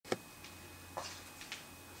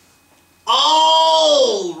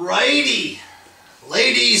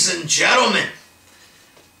Ladies and gentlemen,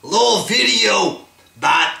 a little video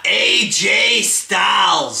about AJ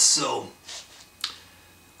Styles. So,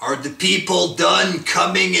 are the people done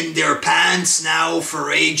coming in their pants now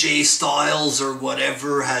for AJ Styles or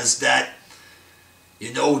whatever? Has that,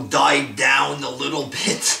 died down a little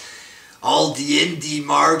bit? All the indie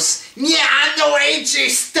marks, yeah, I know AJ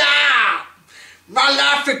Styles. My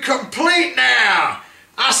life is complete now.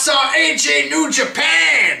 I saw AJ New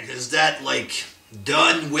Japan. Is that like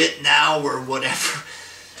done with now or whatever?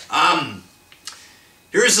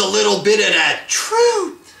 Here's a little bit of that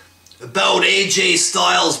truth about AJ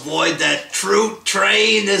Styles, boy. That truth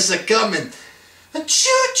train is a-coming.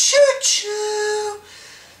 Choo-choo-choo.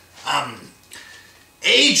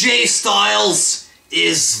 AJ Styles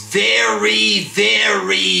is very,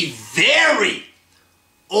 very, very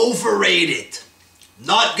overrated.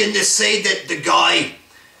 Not gonna say that the guy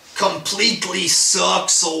completely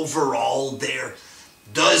sucks overall. There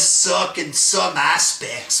does suck in some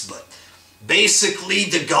aspects, but basically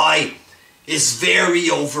the guy is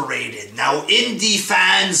very overrated. Now, indie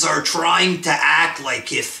fans are trying to act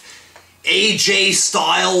like if AJ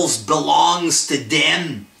Styles belongs to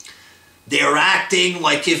them. They're acting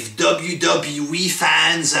like if WWE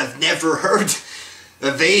fans have never heard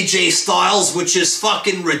of AJ Styles, which is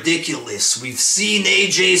fucking ridiculous. We've seen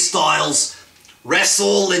AJ Styles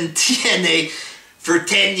wrestle in TNA for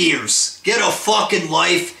 10 years. Get a fucking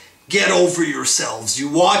life. Get over yourselves. You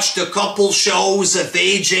watched a couple shows of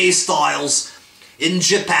AJ Styles in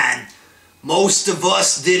Japan. Most of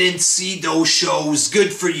us didn't see those shows.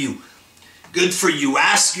 Good for you. Good for you.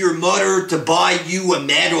 Ask your mother to buy you a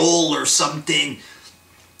medal or something.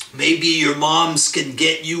 Maybe your moms can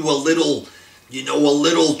get you a little, a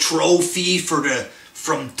little trophy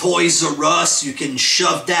from Toys R Us. You can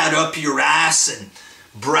shove that up your ass and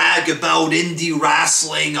brag about indie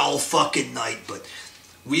wrestling all fucking night. But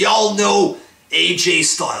we all know AJ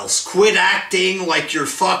Styles. Quit acting like you're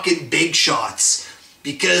fucking big shots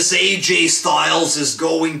because AJ Styles is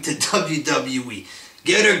going to WWE.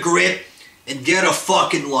 Get a grip and get a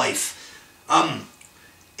fucking life.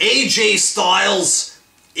 AJ Styles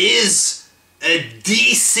is a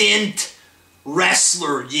decent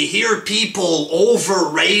wrestler. You hear people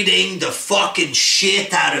overrating the fucking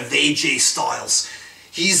shit out of AJ Styles.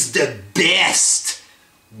 He's the best.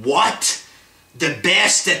 What? The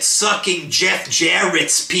best at sucking Jeff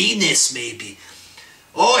Jarrett's penis, maybe.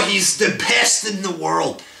 Oh, he's the best in the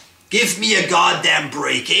world. Give me a goddamn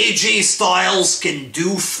break. AJ Styles can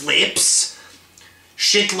do flips.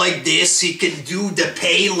 Shit like this. He can do the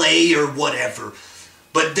Pele or whatever.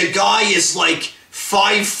 But the guy is like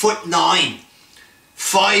 5'9",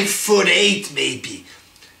 5'8" maybe.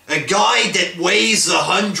 A guy that weighs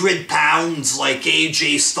 100 pounds like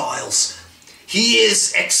AJ Styles. He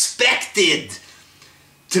is expected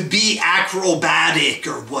to be acrobatic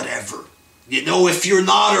or whatever. If you're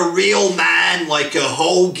not a real man like a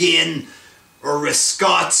Hogan or a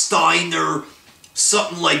Scott Steiner,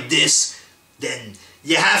 something like this, then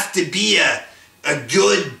you have to be a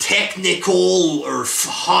good technical or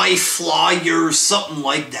high flyer, something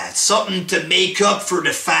like that. Something to make up for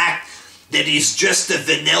the fact that he's just a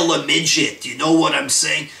vanilla midget. You know what I'm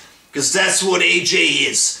saying? Because that's what AJ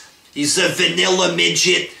is. He's a vanilla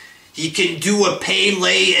midget. He can do a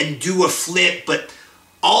Pele and do a flip, but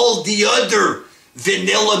all the other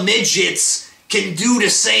vanilla midgets can do the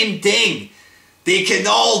same thing. They can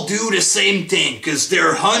all do the same thing because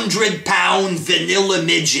they're 100-pound vanilla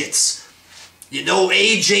midgets.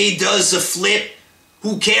 AJ does a flip.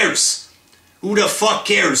 Who cares? Who the fuck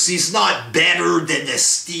cares? He's not better than a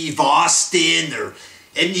Steve Austin or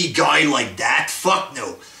any guy like that. Fuck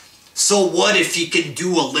no. So what if he can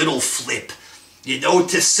do a little flip?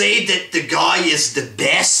 To say that the guy is the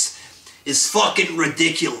best is fucking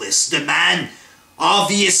ridiculous. The man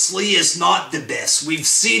obviously is not the best. We've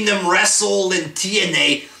seen him wrestle in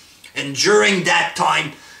TNA, and during that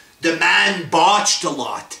time, the man botched a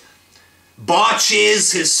lot.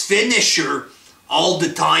 Botches his finisher all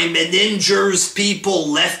the time and injures people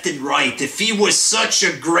left and right. If he was such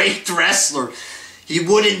a great wrestler, he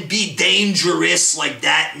wouldn't be dangerous like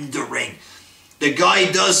that in the ring. The guy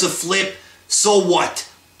does a flip, so what?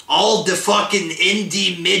 All the fucking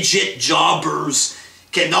indie midget jobbers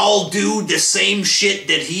can all do the same shit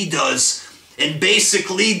that he does. And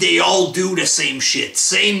basically, they all do the same shit.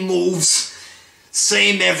 Same moves,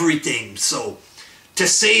 same everything. So, to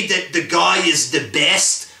say that the guy is the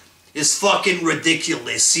best is fucking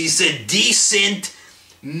ridiculous. He's a decent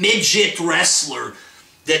midget wrestler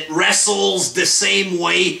that wrestles the same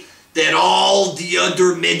way that all the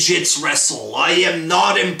other midgets wrestle. I am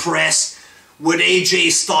not impressed with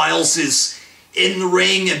AJ Styles'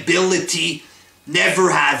 in-ring ability.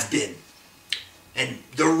 Never have been. And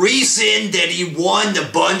the reason that he won a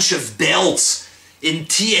bunch of belts in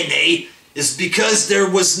TNA is because there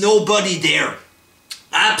was nobody there.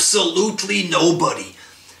 Absolutely nobody.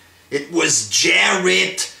 It was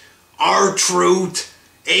Jarrett, R-Truth,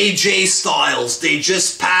 AJ Styles. They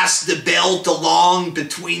just passed the belt along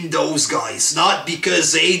between those guys. Not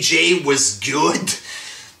because AJ was good.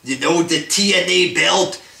 You know, the TNA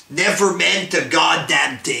belt never meant a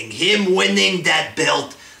goddamn thing. Him winning that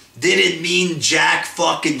belt didn't mean jack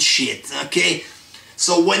fucking shit, okay?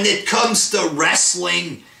 So when it comes to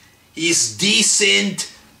wrestling, he's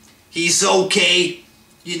decent, he's okay.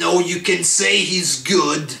 You know, you can say he's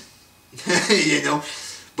good, you know,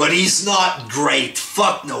 but he's not great.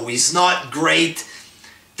 Fuck no, he's not great.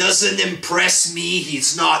 Doesn't impress me.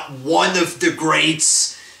 He's not one of the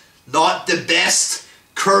greats. Not the best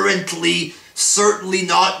currently. Certainly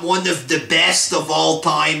not one of the best of all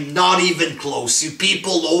time. Not even close. You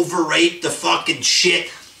people overrate the fucking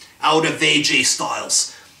shit out of AJ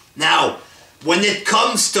Styles. Now, when it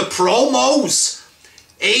comes to promos,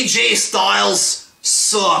 AJ Styles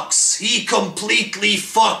sucks. He completely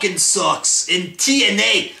fucking sucks. In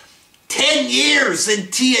TNA, 10 years in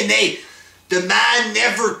TNA, the man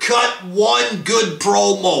never cut one good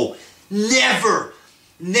promo. Never.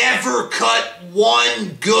 Never cut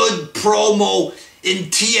one good promo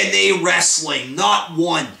in TNA wrestling. Not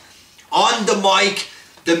one. On the mic,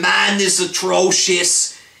 the man is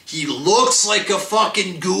atrocious. He looks like a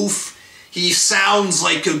fucking goof. He sounds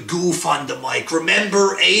like a goof on the mic.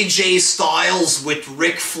 Remember AJ Styles with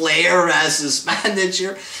Ric Flair as his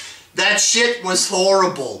manager? That shit was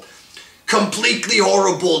horrible. Completely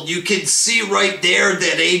horrible. You can see right there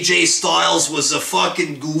that AJ Styles was a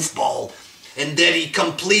fucking goofball. And that he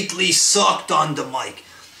completely sucked on the mic.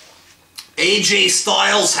 AJ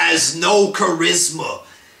Styles has no charisma.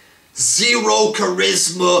 Zero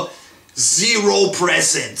charisma. Zero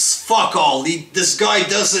presence. Fuck all. This guy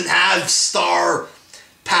doesn't have star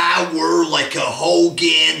power like a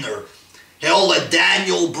Hogan or hell a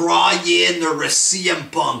Daniel Bryan or a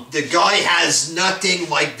CM Punk. The guy has nothing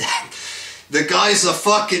like that. The guy's a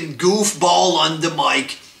fucking goofball on the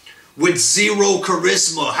mic with zero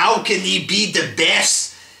charisma. How can he be the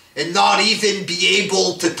best and not even be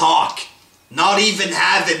able to talk? Not even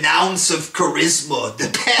have an ounce of charisma. The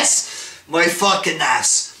best? My fucking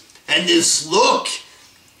ass. And his look,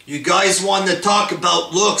 you guys want to talk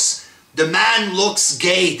about looks. The man looks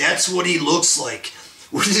gay. That's what he looks like.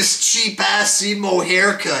 With his cheap ass emo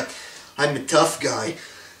haircut. I'm a tough guy.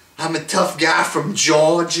 I'm a tough guy from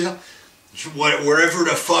Georgia. Wherever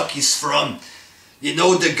the fuck he's from. You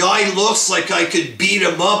know, the guy looks like I could beat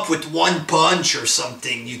him up with one punch or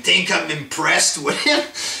something. You think I'm impressed with him?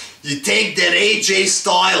 You think that AJ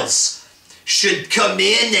Styles should come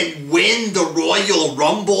in and win the Royal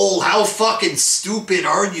Rumble? How fucking stupid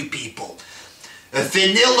are you people? A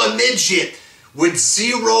vanilla midget with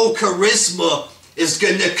zero charisma is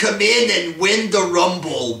gonna come in and win the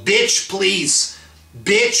Rumble. Bitch, please.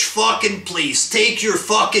 Bitch, fucking please. Take your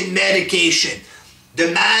fucking medication. The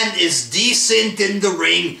man is decent in the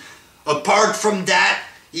ring. Apart from that,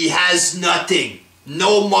 he has nothing.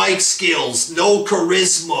 No mic skills, no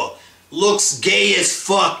charisma. Looks gay as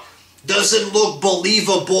fuck. Doesn't look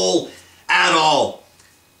believable at all.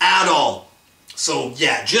 At all. So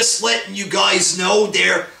yeah, just letting you guys know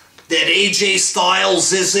there that AJ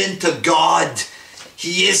Styles isn't a god.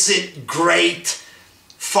 He isn't great.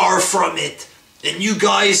 Far from it. And you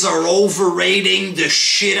guys are overrating the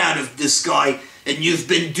shit out of this guy. And you've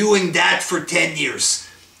been doing that for 10 years.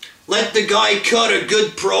 Let the guy cut a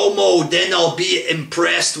good promo, then I'll be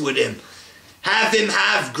impressed with him. Have him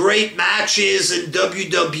have great matches in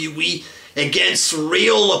WWE against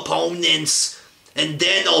real opponents, and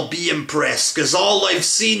then I'll be impressed. Because all I've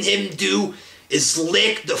seen him do is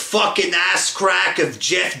lick the fucking ass crack of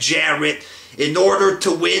Jeff Jarrett in order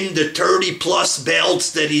to win the 30+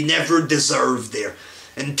 belts that he never deserved there.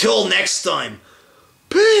 Until next time,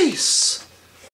 peace!